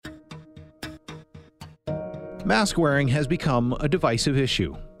Mask wearing has become a divisive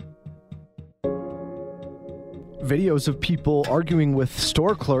issue. Videos of people arguing with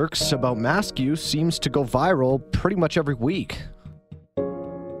store clerks about mask use seems to go viral pretty much every week.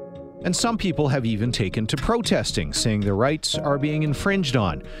 And some people have even taken to protesting, saying their rights are being infringed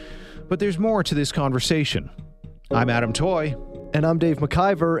on. But there's more to this conversation. I'm Adam Toy. And I'm Dave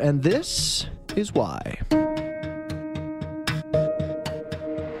McIver, and this is Why.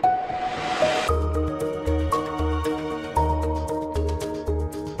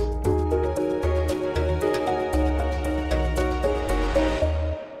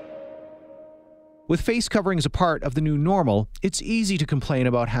 With face coverings a part of the new normal, it's easy to complain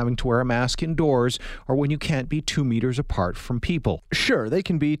about having to wear a mask indoors or when you can't be 2 meters apart from people. Sure, they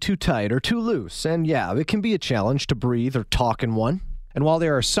can be too tight or too loose, and yeah, it can be a challenge to breathe or talk in one. And while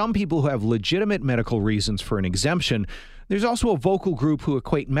there are some people who have legitimate medical reasons for an exemption, there's also a vocal group who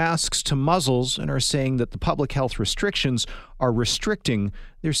equate masks to muzzles and are saying that the public health restrictions are restricting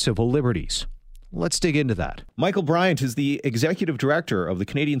their civil liberties. Let's dig into that. Michael Bryant is the Executive Director of the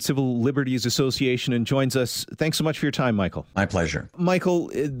Canadian Civil Liberties Association and joins us. Thanks so much for your time, Michael. My pleasure. Michael,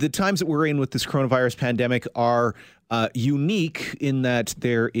 the times that we're in with this coronavirus pandemic are unique in that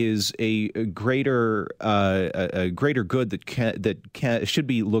there is a greater good that should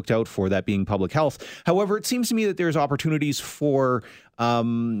be looked out for, that being public health. However, it seems to me that there's opportunities for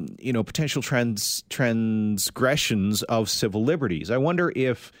potential transgressions of civil liberties. I wonder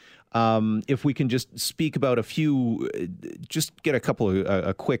if we can just speak about a few, just get a couple of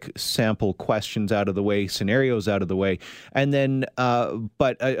a quick sample questions out of the way, scenarios out of the way, and then,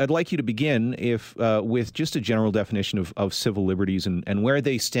 but I'd like you to begin with just a general definition of civil liberties and where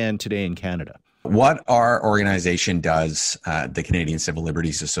they stand today in Canada. What our organization does, the Canadian Civil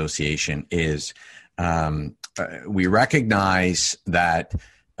Liberties Association, is we recognize that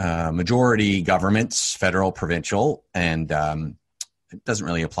majority governments, federal, provincial, and it doesn't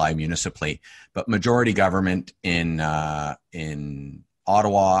really apply municipally, but majority government in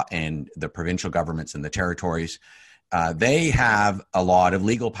Ottawa and the provincial governments and the territories, they have a lot of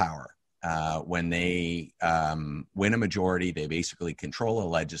legal power. When they win a majority, they basically control a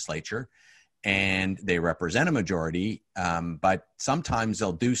legislature and they represent a majority, but sometimes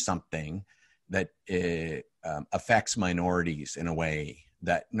they'll do something that affects minorities in a way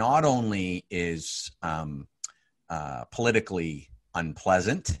that not only is politically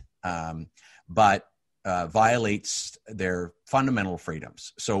unpleasant, but violates their fundamental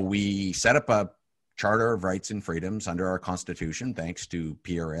freedoms. So we set up a Charter of Rights and Freedoms under our Constitution, thanks to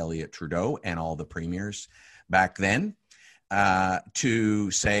Pierre Elliott Trudeau and all the premiers back then,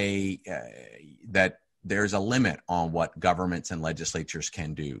 to say that there's a limit on what governments and legislatures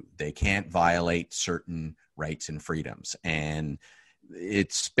can do. They can't violate certain rights and freedoms. And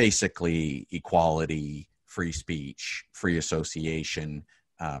it's basically equality, free speech, free association,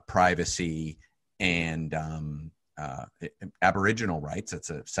 privacy, and Aboriginal rights. That's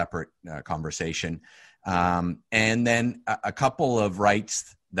a separate conversation. And then a couple of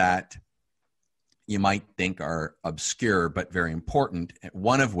rights that you might think are obscure but very important,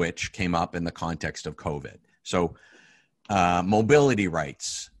 one of which came up in the context of COVID. So mobility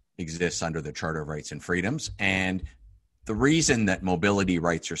rights exist under the Charter of Rights and Freedoms, and the reason that mobility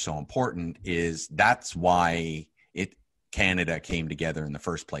rights are so important is that's why Canada came together in the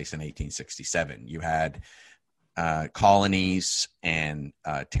first place in 1867. You had colonies and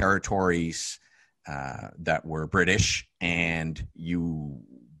territories that were British, and the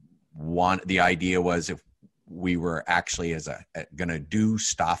idea was if we were actually going to do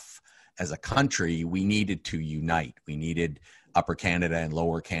stuff as a country, we needed to unite. We needed Upper Canada and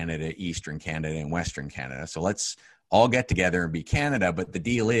Lower Canada, Eastern Canada and Western Canada. So let's all get together and be Canada, but the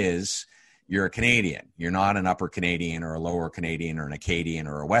deal is you're a Canadian. You're not an Upper Canadian or a Lower Canadian or an Acadian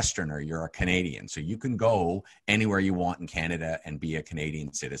or a Westerner. You're a Canadian. So you can go anywhere you want in Canada and be a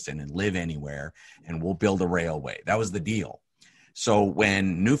Canadian citizen and live anywhere, and we'll build a railway. That was the deal. So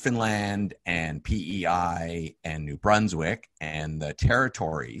when Newfoundland and PEI and New Brunswick and the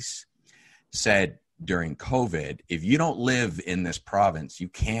territories said during COVID, if you don't live in this province, you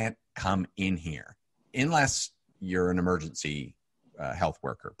can't come in here unless you're an emergency health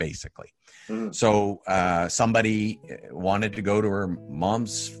worker, basically. Mm. So somebody wanted to go to her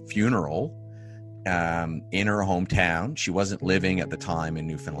mom's funeral in her hometown. She wasn't living at the time in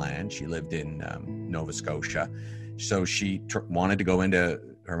Newfoundland. She lived in Nova Scotia. So she wanted to go into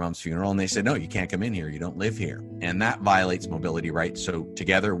her mom's funeral, and they said, no, you can't come in here. You don't live here. And that violates mobility rights. So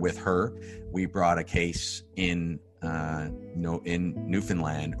together with her, we brought a case in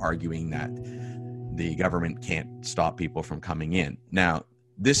Newfoundland arguing that the government can't stop people from coming in. Now,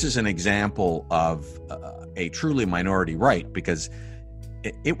 this is an example of a truly minority right, because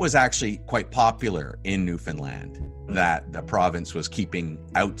it was actually quite popular in Newfoundland that the province was keeping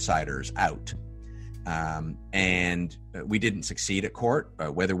outsiders out. And we didn't succeed at court.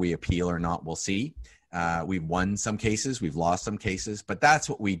 Whether we appeal or not, we'll see. We've won some cases, we've lost some cases, but that's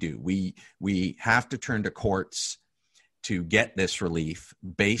what we do. We have to turn to courts to get this relief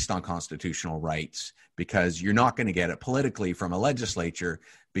based on constitutional rights, because you're not going to get it politically from a legislature,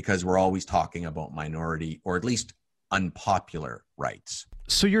 because we're always talking about minority or at least unpopular rights.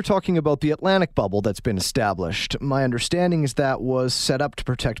 So you're talking about the Atlantic bubble that's been established. My understanding is that was set up to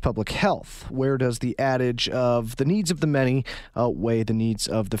protect public health. Where does the adage of the needs of the many outweigh the needs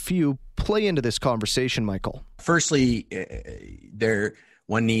of the few play into this conversation, Michael? Firstly,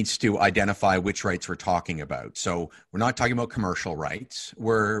 one needs to identify which rights we're talking about. So we're not talking about commercial rights.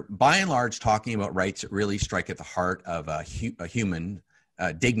 We're by and large talking about rights that really strike at the heart of a human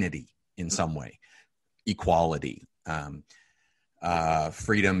dignity in some way. Equality,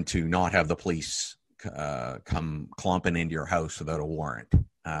 freedom to not have the police come clumping into your house without a warrant,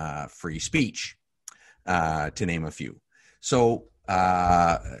 free speech, to name a few. So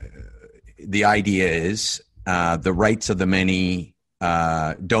the idea is the rights of the many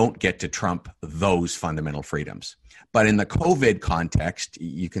don't get to trump those fundamental freedoms. But in the COVID context,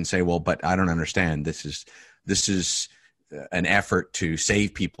 you can say, well, but I don't understand. This is an effort to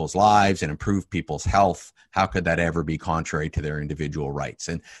save people's lives and improve people's health. How could that ever be contrary to their individual rights?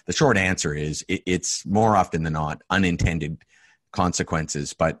 And the short answer is it's more often than not unintended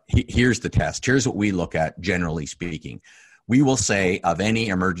consequences. But here's the test. Here's what we look at, generally speaking. We will say of any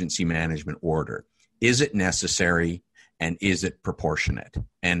emergency management order, is it necessary and is it proportionate?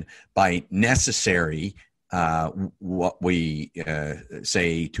 And by necessary, what we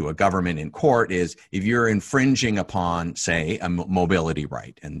say to a government in court is, if you're infringing upon, say, a mobility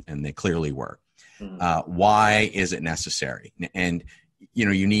right, and they clearly were, why is it necessary? And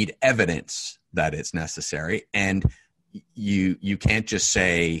you need evidence that it's necessary, and you can't just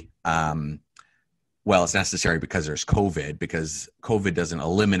say, well, it's necessary because there's COVID, because COVID doesn't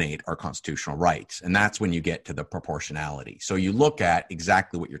eliminate our constitutional rights, and that's when you get to the proportionality. So you look at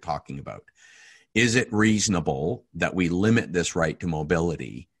exactly what you're talking about. Is it reasonable that we limit this right to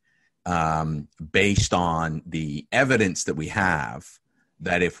mobility based on the evidence that we have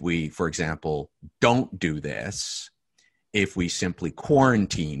that if we, for example, don't do this, if we simply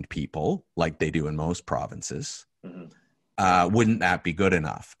quarantined people like they do in most provinces, wouldn't that be good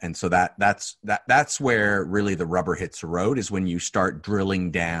enough? And so that's where really the rubber hits the road, is when you start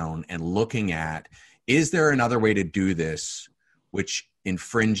drilling down and looking at, is there another way to do this which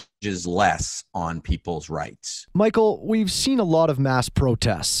infringes less on people's rights? Michael, we've seen a lot of mass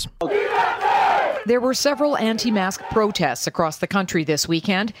protests. There were several anti-mask protests across the country this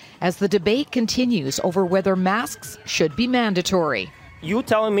weekend as the debate continues over whether masks should be mandatory. You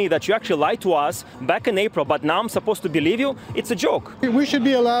telling me that you actually lied to us back in April, but now I'm supposed to believe you? It's a joke. We should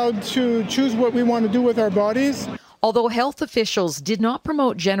be allowed to choose what we want to do with our bodies. Although health officials did not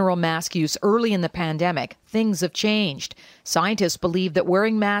promote general mask use early in the pandemic, things have changed. Scientists believe that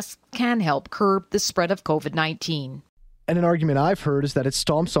wearing masks can help curb the spread of COVID-19. And an argument I've heard is that it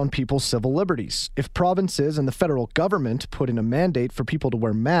stomps on people's civil liberties. If provinces and the federal government put in a mandate for people to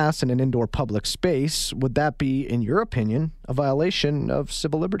wear masks in an indoor public space, would that be, in your opinion, a violation of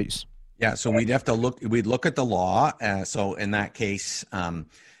civil liberties? Yeah, so we'd look at the law. So in that case,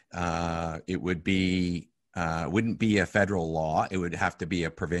 it would be wouldn't be a federal law. It would have to be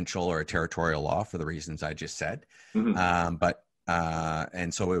a provincial or a territorial law for the reasons I just said.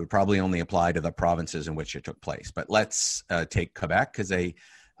 And so it would probably only apply to the provinces in which it took place. But let's take Quebec, because they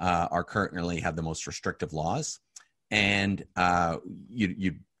are currently have the most restrictive laws. And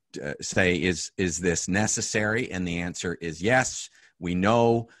you say, is this necessary? And the answer is yes. We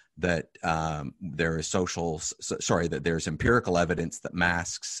know that there is that there's empirical evidence that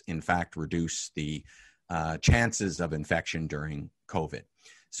masks, in fact, reduce the chances of infection during COVID.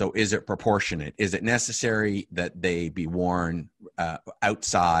 So is it proportionate? Is it necessary that they be worn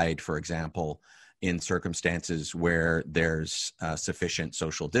outside, for example, in circumstances where there's sufficient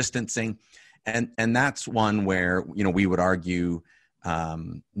social distancing? And that's one where, we would argue,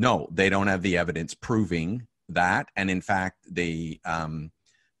 no, they don't have the evidence proving that. And in fact, the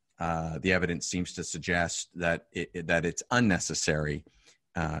evidence seems to suggest that it's unnecessary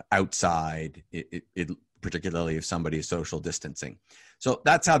outside, particularly if somebody is social distancing. So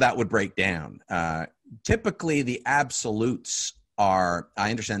that's how that would break down. Typically, the absolutes are, I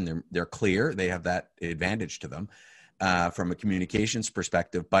understand they're clear. They have that advantage to them from a communications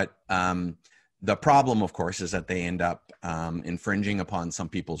perspective. But The problem, of course, is that they end up infringing upon some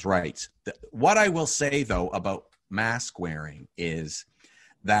people's rights. What I will say, though, about mask wearing is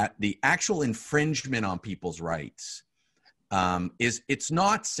that the actual infringement on people's rights it's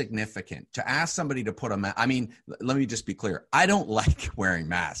not significant. To ask somebody to put a mask, I mean, let me just be clear. I don't like wearing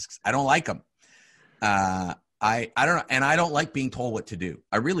masks. I don't like them. I don't know, and I don't like being told what to do.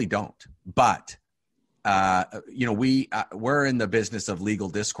 I really don't. But we're in the business of legal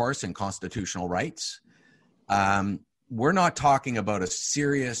discourse and constitutional rights. We're not talking about a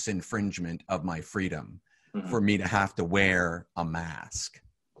serious infringement of my freedom for me to have to wear a mask.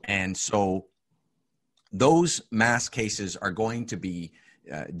 And so those mask cases are going to be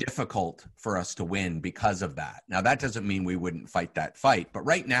difficult for us to win because of that. Now, that doesn't mean we wouldn't fight that fight. But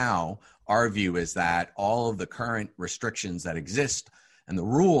right now, our view is that all of the current restrictions that exist and the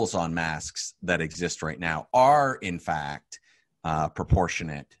rules on masks that exist right now are, in fact,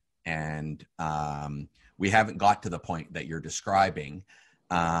 proportionate. And we haven't got to the point that you're describing.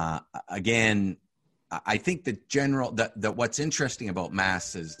 Again, I think that what's interesting about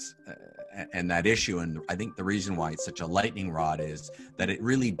masks is, and that issue, and I think the reason why it's such a lightning rod is that it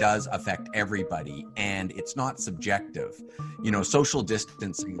really does affect everybody, and it's not subjective. Social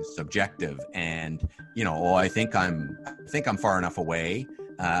distancing is subjective, and I think I'm far enough away,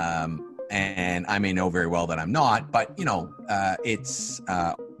 and I may know very well that I'm not, but it's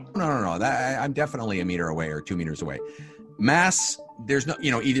no. I'm definitely a meter away or 2 meters away. Masks, there's no,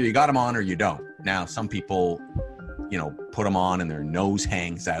 either you got them on or you don't. Now, some people, put them on and their nose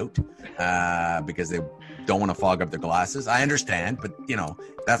hangs out because they don't want to fog up their glasses. I understand, but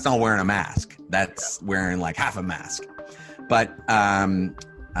that's not wearing a mask. That's wearing like half a mask. But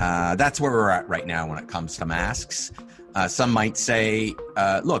that's where we're at right now when it comes to masks. Some might say,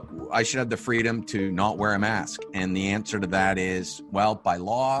 look, I should have the freedom to not wear a mask. And the answer to that is, well, by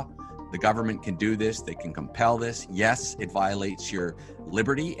law, the government can do this. They can compel this. Yes, it violates your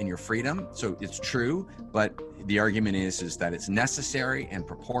liberty and your freedom. So it's true. But the argument is that it's necessary and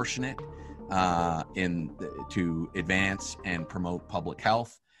proportionate to advance and promote public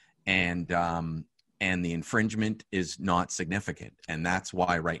health. And the infringement is not significant. And that's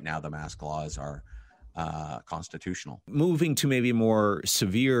why right now the mask laws are constitutional. Moving to maybe a more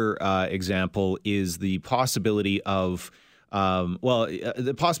severe example is the possibility of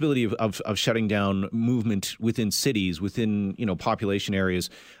the possibility of shutting down movement within cities, within population areas.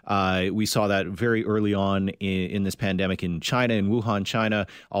 We saw that very early on in this pandemic in China, in Wuhan, China,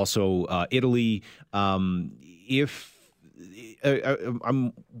 also Italy. I'm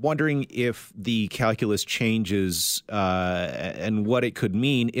wondering if the calculus changes and what it could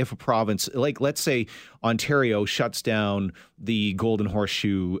mean if a province, like let's say Ontario, shuts down the Golden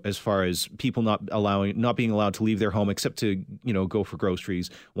Horseshoe as far as people not being allowed to leave their home except to go for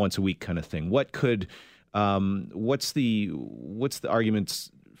groceries once a week, kind of thing. What could what's the arguments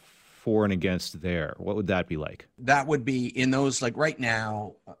for and against there? What would that be like? That would be in those, like right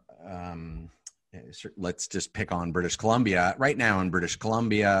now. Let's just pick on British Columbia. Right now in British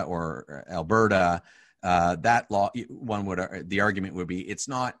Columbia or Alberta, that law, the argument would be it's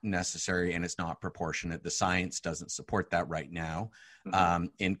not necessary and it's not proportionate. The science doesn't support that right now.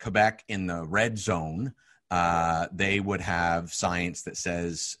 In Quebec, in the red zone, they would have science that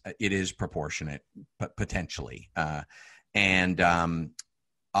says it is proportionate, potentially. But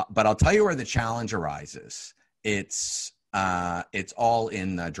I'll tell you where the challenge arises. It's all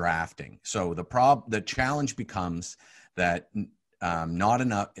in the drafting. So the challenge becomes that not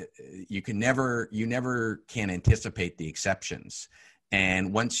enough. You never can anticipate the exceptions.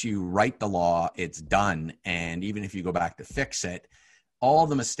 And once you write the law, it's done. And even if you go back to fix it, all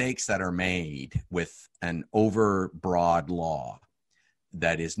the mistakes that are made with an overbroad law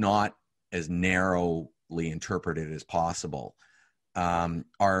that is not as narrowly interpreted as possible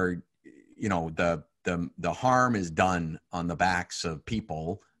are, the harm is done on the backs of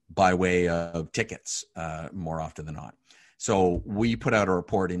people by way of tickets more often than not. So we put out a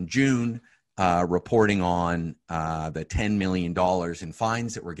report in June reporting on the $10 million in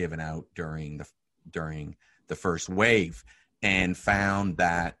fines that were given out during the first wave, and found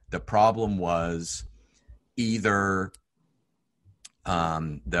that the problem was either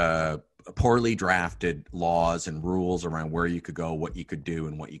the poorly drafted laws and rules around where you could go, what you could do,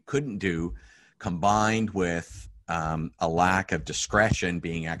 and what you couldn't do, combined with a lack of discretion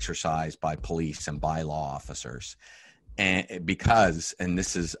being exercised by police and by law officers. And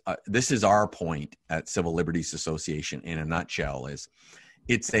this is our point at Civil Liberties Association in a nutshell, is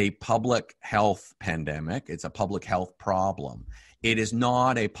it's a public health pandemic. It's a public health problem. It is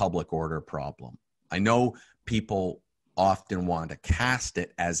not a public order problem. I know people often want to cast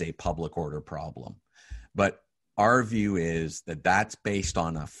it as a public order problem. But our view is that that's based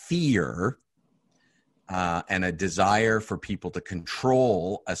on a fear and a desire for people to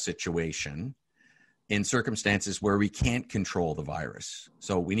control a situation in circumstances where we can't control the virus.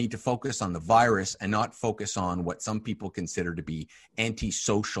 So we need to focus on the virus and not focus on what some people consider to be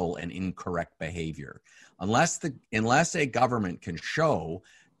antisocial and incorrect behavior. Unless a government can show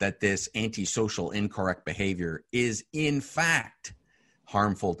that this antisocial incorrect behavior is in fact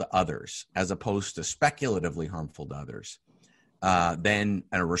harmful to others, as opposed to speculatively harmful to others, then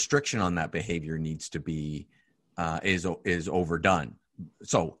a restriction on that behavior needs to be is overdone.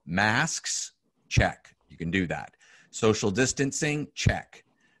 So masks, check. You can do that. Social distancing, check.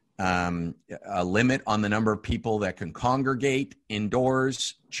 A limit on the number of people that can congregate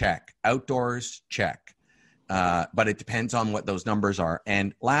indoors, check. Outdoors, check. But it depends on what those numbers are.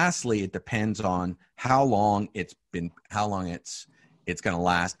 And lastly, it depends on how long it's going to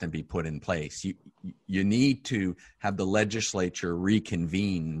last and be put in place. You need to have the legislature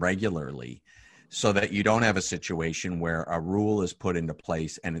reconvene regularly so that you don't have a situation where a rule is put into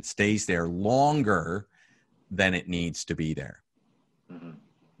place and it stays there longer than it needs to be there. Mm-hmm.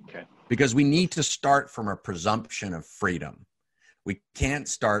 Okay. Because we need to start from a presumption of freedom. We can't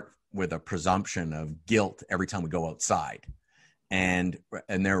start with a presumption of guilt every time we go outside. And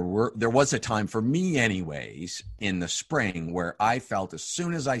there was a time for me anyways in the spring where I felt as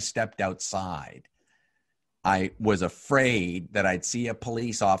soon as I stepped outside, I was afraid that I'd see a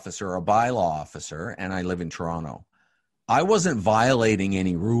police officer or a bylaw officer, and I live in Toronto. I wasn't violating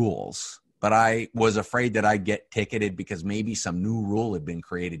any rules, but I was afraid that I'd get ticketed because maybe some new rule had been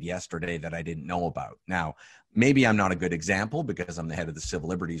created yesterday that I didn't know about. Now, maybe I'm not a good example because I'm the head of the Civil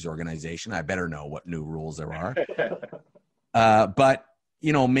Liberties Organization. I better know what new rules there are. But,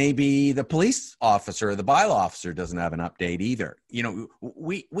 maybe the police officer or the bylaw officer doesn't have an update either.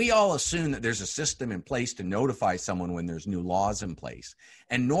 We all assume that there's a system in place to notify someone when there's new laws in place.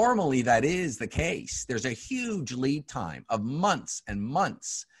 And normally that is the case. There's a huge lead time of months and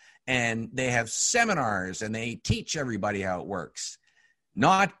months. And they have seminars and they teach everybody how it works.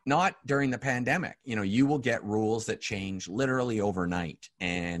 Not during the pandemic. You will get rules that change literally overnight.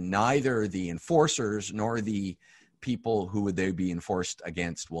 And neither the enforcers nor the people who would they be enforced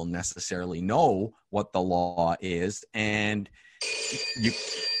against will necessarily know what the law is, and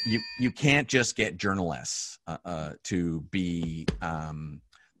you can't just get journalists to be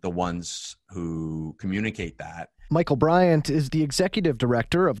the ones who communicate that. Michael Bryant is the Executive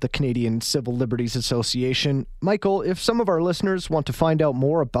Director of the Canadian Civil Liberties Association. Michael, if some of our listeners want to find out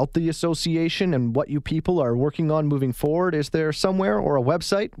more about the association and what you people are working on moving forward, is there somewhere or a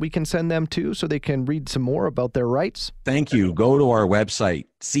website we can send them to so they can read some more about their rights? Thank you. Go to our website,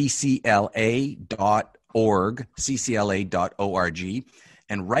 ccla.org,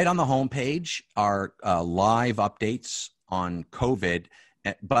 and right on the homepage are live updates on COVID,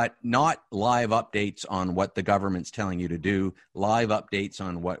 but not live updates on what the government's telling you to do, live updates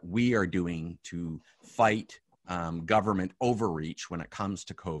on what we are doing to fight government overreach when it comes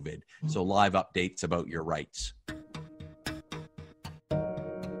to COVID. So live updates about your rights.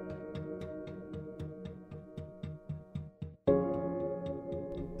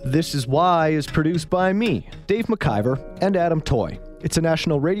 This Is Why is produced by me, Dave McIver, and Adam Toy. It's a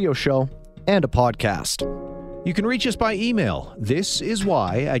national radio show and a podcast. You can reach us by email,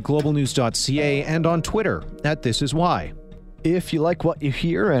 thisiswhy@globalnews.ca, and on Twitter @thisiswhy. If you like what you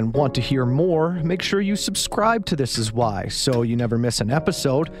hear and want to hear more, make sure you subscribe to This Is Why so you never miss an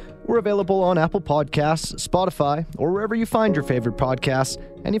episode. We're available on Apple Podcasts, Spotify, or wherever you find your favorite podcasts.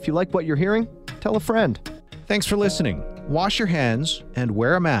 And if you like what you're hearing, tell a friend. Thanks for listening. Wash your hands and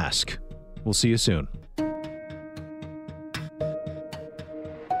wear a mask. We'll see you soon.